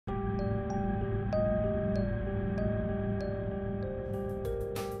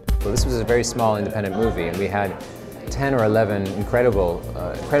Well, this was a very small independent movie, and we had 10 or 11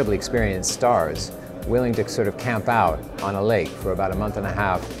 incredibly experienced stars willing to sort of camp out on a lake for about a month and a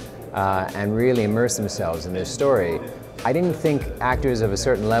half and really immerse themselves in this story. I didn't think actors of a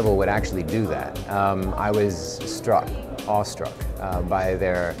certain level would actually do that. I was awestruck by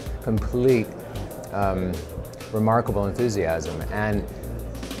their complete remarkable enthusiasm.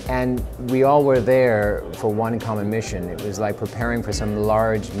 And we all were there for one common mission. It was like preparing for some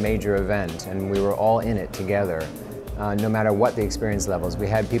large, major event, and we were all in it together, no matter what the experience levels. We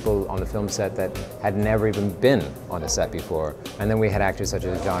had people on the film set that had never even been on a set before. And then we had actors such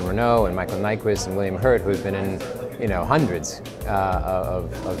as Jean Reno and Michael Nyquist and William Hurt, who had been in, hundreds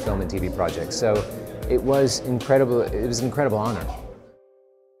of film and TV projects. So it was incredible. It was an incredible honor.